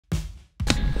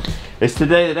Is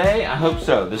today? I hope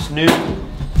so. This new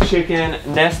chicken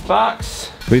nest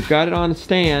box. We've got it on a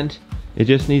stand. It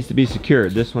just needs to be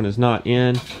secured. This one is not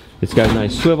in. It's got a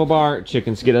nice swivel bar.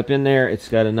 Chickens get up in there. It's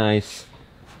got a nice,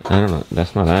 I don't know,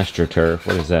 that's not AstroTurf.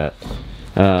 What is that?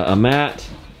 A mat.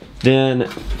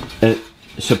 Then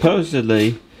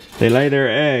supposedly they lay their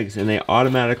eggs and they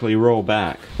automatically roll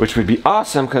back, which would be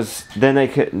awesome because then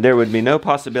there would be no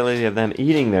possibility of them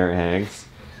eating their eggs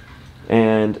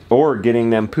or getting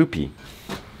them poopy.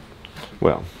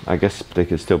 Well, I guess they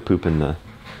could still poop in the,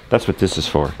 that's what this is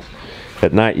for.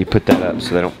 At night you put that up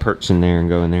so they don't perch in there and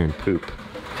go in there and poop.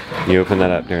 You open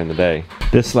that up during the day.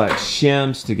 This like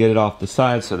shims to get it off the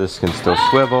side so this can still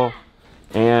swivel,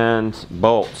 and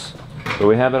bolts. But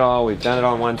we have it all, we've done it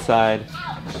on one side.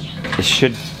 It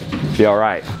should be all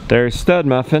right. There's Stud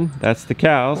Muffin, that's the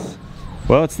cows.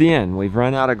 Well, it's the end. We've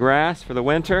run out of grass for the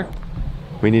winter.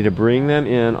 We need to bring them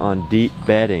in on deep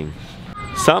bedding.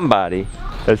 Somebody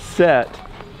has set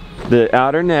the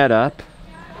outer net up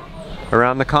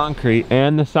around the concrete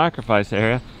and the sacrifice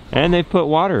area, and they've put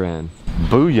water in.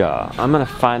 Booyah. I'm gonna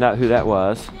find out who that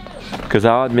was, because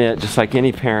I'll admit, just like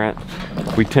any parent,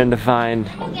 we tend to find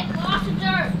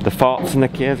the faults in the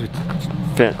kids. We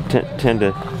tend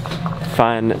to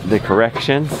find the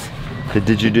corrections.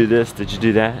 Did you do this? Did you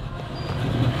do that?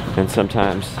 And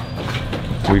sometimes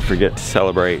we forget to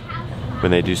celebrate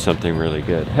when they do something really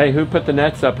good. Hey, who put the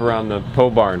nets up around the pole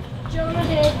barn? Jonah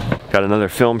did. Got another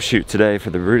film shoot today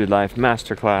for the Rooted Life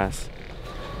Masterclass.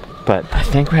 But I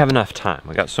think we have enough time.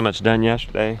 We got so much done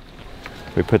yesterday.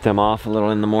 We put them off a little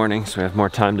in the morning so we have more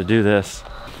time to do this.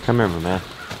 Come here, my man.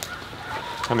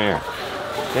 Come here.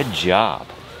 Good job.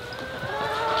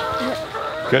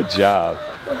 Good job.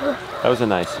 That was a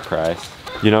nice surprise.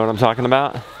 You know what I'm talking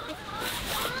about?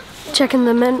 Checking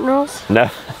the minerals? No.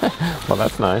 Well,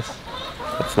 that's nice.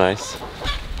 That's nice.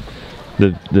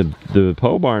 The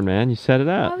pole barn, man, you set it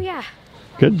up. Oh yeah.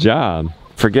 Good job.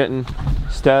 For getting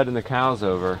Stud and the cows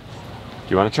over. Do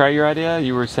you want to try your idea?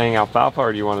 You were saying alfalfa,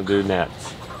 or do you want to do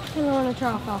nets? I don't want to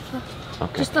try alfalfa.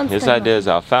 Okay. Just unstable. His idea is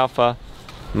alfalfa.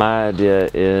 My idea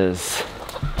is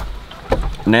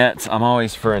nets. I'm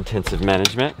always for intensive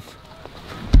management,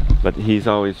 but he's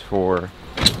always for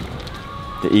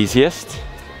the easiest.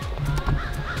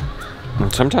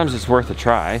 And sometimes it's worth a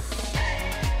try.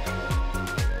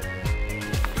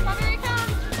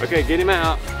 Okay, get him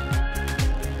out.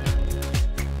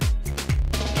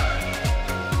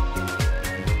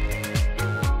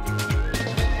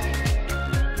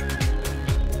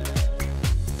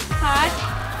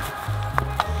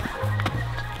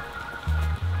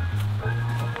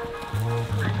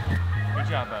 Good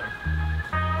job, buddy.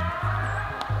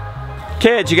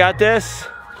 Kids, you got this?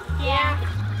 Yeah.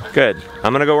 Good.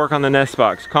 I'm gonna go work on the nest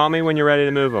box. Call me when you're ready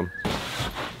to move them.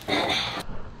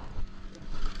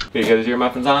 You got your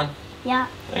muffins on? Yeah.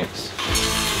 Thanks.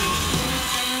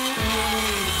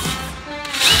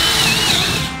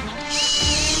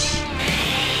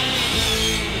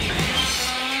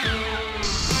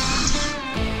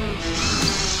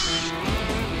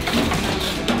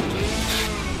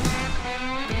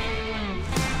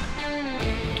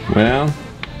 Well,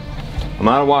 I'm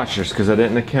out of washers because I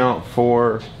didn't account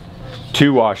for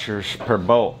 2 washers per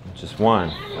bolt, just 1.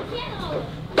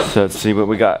 So let's see what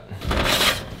we got.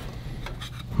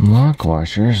 Lock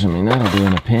washers, I mean that'll do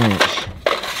in a pinch.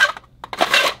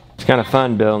 It's kind of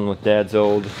fun building with Dad's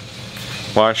old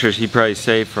washers he probably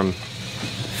saved from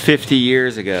 50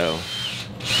 years ago.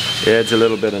 It adds a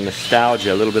little bit of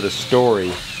nostalgia, a little bit of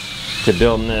story to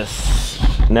building this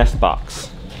nest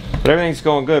box. But everything's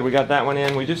going good. We got that one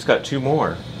in. We just got 2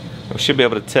 more. We should be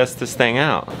able to test this thing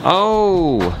out.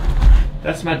 Oh,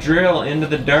 that's my drill into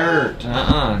the dirt.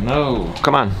 No.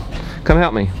 Come on, come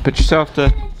help me. Put yourself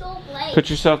to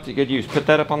good use. Put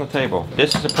that up on the table.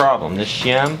 This is a problem. This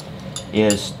shim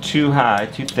is too high,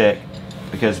 too thick,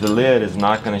 because the lid is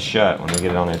not going to shut when we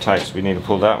get it on there tight. So we need to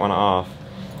pull that one off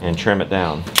and trim it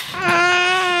down.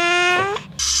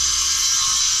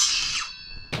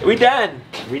 We done.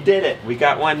 We did it. We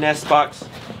got one nest box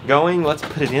going. Let's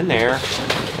put it in there,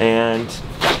 and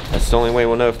that's the only way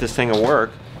we'll know if this thing will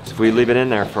work, is if we leave it in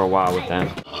there for a while with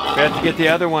them. We have to get the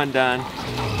other one done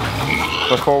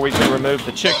before we can remove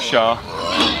the chickshaw,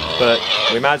 but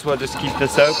we might as well just keep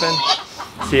this open,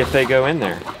 see if they go in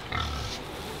there.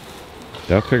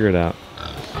 They'll figure it out.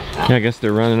 Yeah, I guess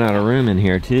they're running out of room in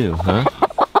here too, huh?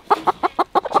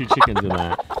 2 chickens in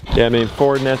that. Yeah, I mean,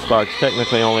 4 nest box,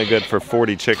 technically only good for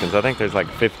 40 chickens. I think there's like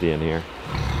 50 in here.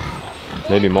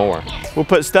 Maybe more. We'll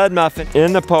put Stud Muffin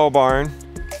in the pole barn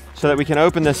so that we can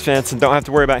open this fence and don't have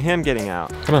to worry about him getting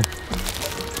out. Come on.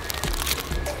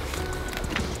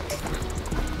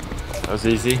 That was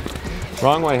easy.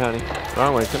 Wrong way, honey.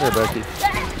 Wrong way. Come here, Becky.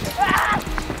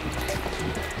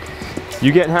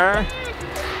 You getting her?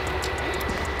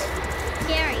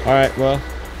 Scary. All right, well,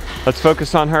 let's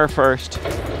focus on her first.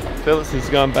 Phyllis has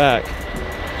gone back.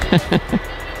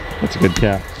 That's a good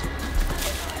cow.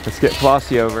 Let's get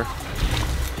Flossie over.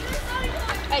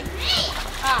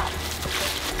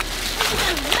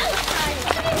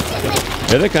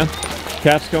 Here they come.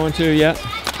 Calf's going too, yeah.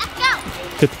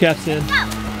 Get the calves in.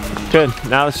 Good,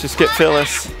 now let's just get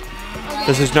Phyllis.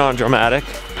 This is non-dramatic.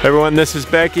 Everyone, this is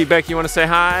Becky. Becky, you wanna say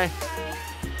hi?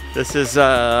 This is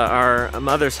our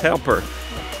mother's helper.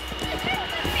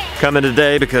 Coming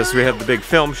today because we have the big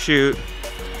film shoot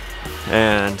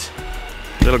and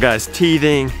little guy's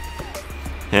teething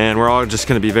and we're all just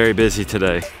gonna be very busy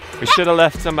today. We should have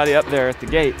left somebody up there at the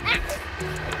gate.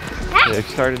 They've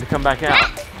started to come back out.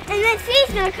 And then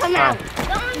she's gonna come out.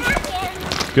 Going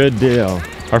back in. Good deal.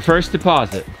 Our first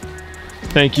deposit.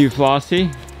 Thank you, Flossie.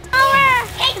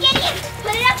 Hey, Gideon,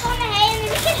 put it up on the hay and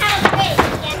then we can have a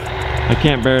grade. I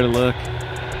can't bear to look.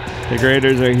 The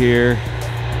graders are here.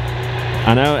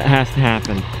 I know it has to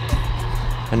happen.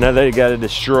 I know they got to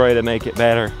destroy to make it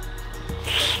better.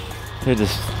 They're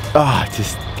just,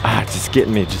 just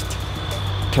getting me, just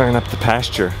tearing up the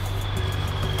pasture.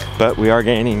 But we are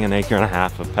gaining an acre and a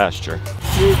half of pasture.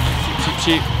 Sheep, sheep, sheep,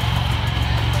 sheep.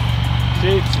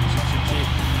 Sheep, sheep, sheep, sheep, sheep.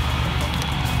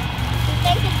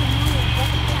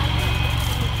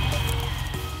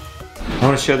 I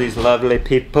want to show these lovely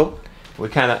people. We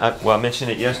kind of, well, I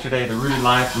mentioned it yesterday, The Rooted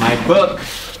Life, my book.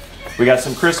 We got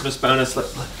some Christmas bonus.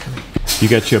 Look, come here. You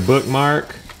got your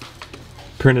bookmark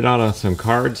printed out on some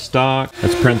cardstock.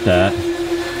 Let's print that.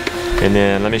 And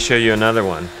then let me show you another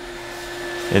one.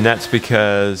 And that's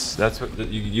because that's what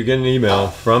you get an email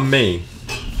from me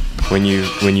when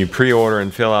you pre-order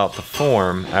and fill out the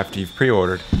form after you've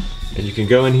pre-ordered. And you can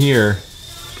go in here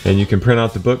and you can print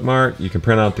out the bookmark, you can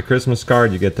print out the Christmas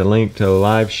card, you get the link to the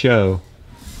live show.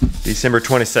 December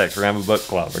 26th, we're gonna have a book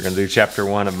club. We're gonna do chapter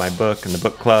 1 of my book in the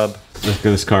book club. Look at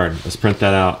this card. Let's print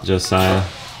that out, Josiah.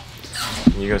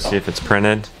 You go see if it's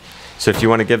printed. So if you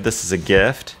want to give this as a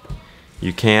gift,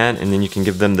 you can, and then you can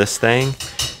give them this thing,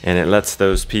 and it lets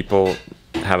those people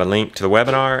have a link to the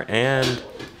webinar and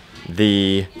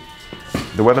the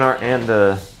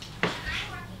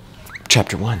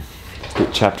chapter 1.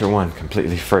 Get chapter 1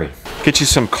 completely free. Get you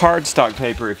some cardstock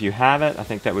paper if you have it. I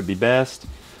think that would be best.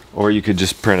 Or you could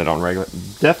just print it on regular.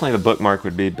 Definitely the bookmark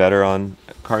would be better on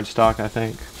cardstock, I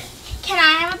think. Can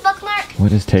I have a bookmark?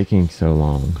 What is taking so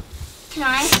long? Can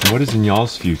I? What is in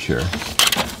y'all's future?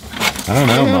 I don't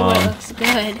know, Mom. It looks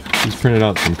good. He's printed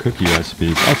out some cookie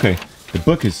recipes. Okay, the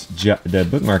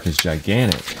bookmark is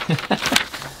gigantic.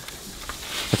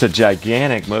 It's a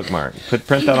gigantic bookmark.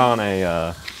 Print that on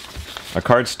a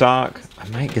cardstock. I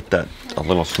might get that a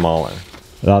little smaller.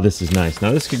 Oh, this is nice.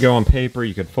 Now this could go on paper.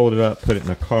 You could fold it up, put it in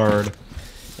a card,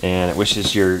 and it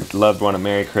wishes your loved one a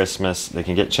Merry Christmas. They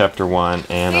can get chapter 1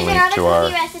 and a link to our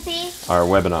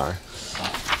webinar.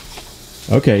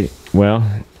 Okay, well,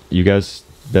 you guys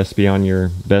best be on your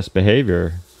best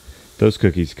behavior. Those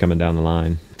cookies coming down the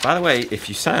line. By the way, if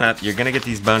you sign up, you're gonna get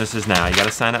these bonuses now. You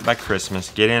gotta sign up by Christmas,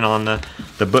 get in on the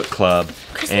book club,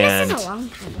 and is a long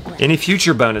time away. Any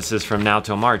future bonuses from now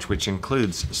till March, which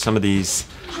includes some of these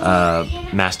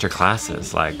master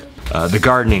classes, like the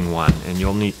gardening one, and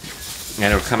you'll need,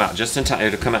 and it'll come out just in time.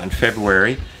 It'll come out in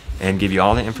February and give you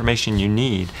all the information you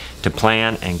need to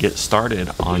plan and get started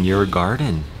on your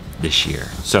garden this year.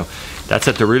 So that's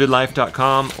at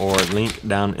therootedlife.com or link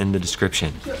down in the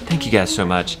description. Thank you guys so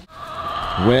much.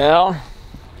 Well,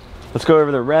 let's go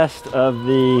over the rest of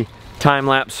the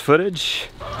time-lapse footage.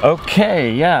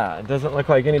 Okay, yeah, it doesn't look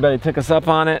like anybody took us up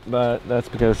on it, but that's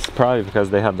probably because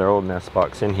they have their old nest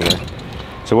box in here.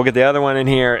 So we'll get the other one in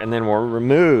here and then we'll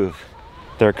remove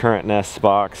their current nest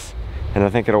box, and I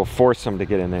think it'll force them to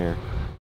get in there.